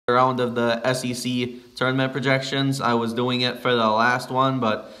round of the SEC tournament projections. I was doing it for the last one,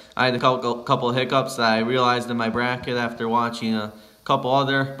 but I had a couple of hiccups that I realized in my bracket after watching a couple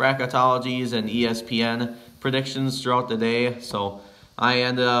other bracketologies and ESPN predictions throughout the day. So I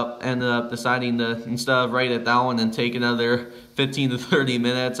ended up deciding to, instead of write it down and take another 15 to 30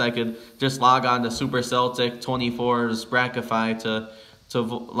 minutes, I could just log on to Super Celtic 24's Brackify to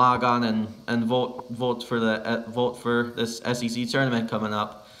log on and vote for this SEC tournament coming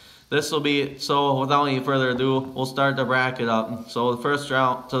up. This will be, so without any further ado, we'll start the bracket up. So the first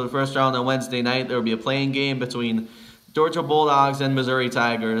round on Wednesday night, there will be a playing game between Georgia Bulldogs and Missouri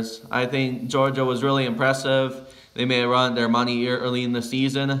Tigers. I think Georgia was really impressive. They may have run their money early in the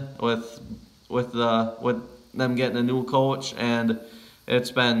season with them getting a new coach, and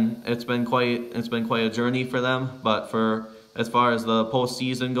it's been quite a journey for them. But as far as the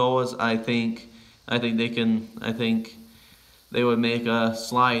postseason goes, I think they would make a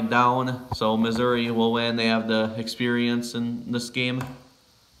slide down. So Missouri will win. They have the experience in this game,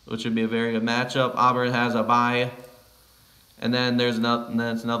 which would be a very good matchup. Auburn has a bye. And then it's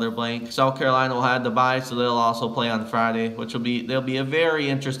another blank. South Carolina will have the bye, so they'll also play on Friday, they'll be a very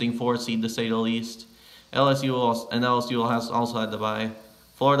interesting 4 seed to say the least. LSU will also have the bye.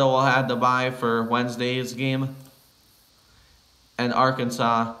 Florida will have the bye for Wednesday's game, and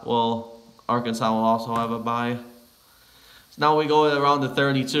Arkansas will also have a bye. So now we go to round of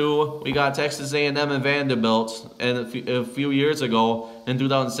 32. We got Texas A&M and Vanderbilt. And a few years ago, in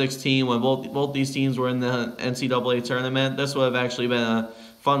 2016, when both these teams were in the NCAA tournament, this would have actually been a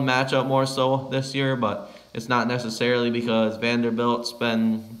fun matchup more so this year, but it's not necessarily because Vanderbilt's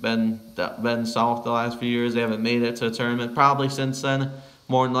been soft the last few years. They haven't made it to a tournament probably since then.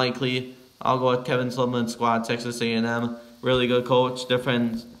 More than likely, I'll go with Kevin Sumlin's squad, Texas A&M. Really good coach,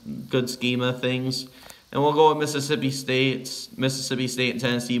 good scheme of things. And we'll go with Mississippi State. Mississippi State and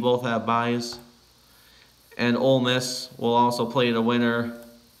Tennessee both have byes. And Ole Miss will also play the winner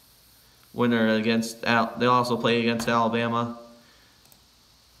against, they'll also play against Alabama.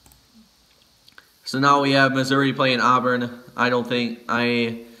 So now we have Missouri playing Auburn. I don't think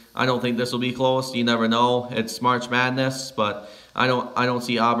this will be close. You never know. It's March Madness, but I don't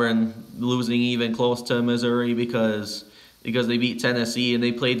see Auburn losing even close to Missouri because they beat Tennessee and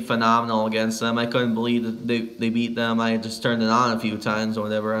they played phenomenal against them. I couldn't believe that they beat them. I just turned it on a few times or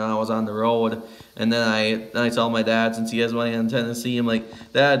whatever, and I was on the road. And then I tell my dad, since he has money on Tennessee, I'm like,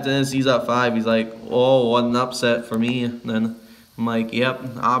 Dad, Tennessee's up 5. He's like, oh, what an upset for me. And then I'm like, yep,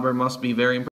 Auburn must be very impressive.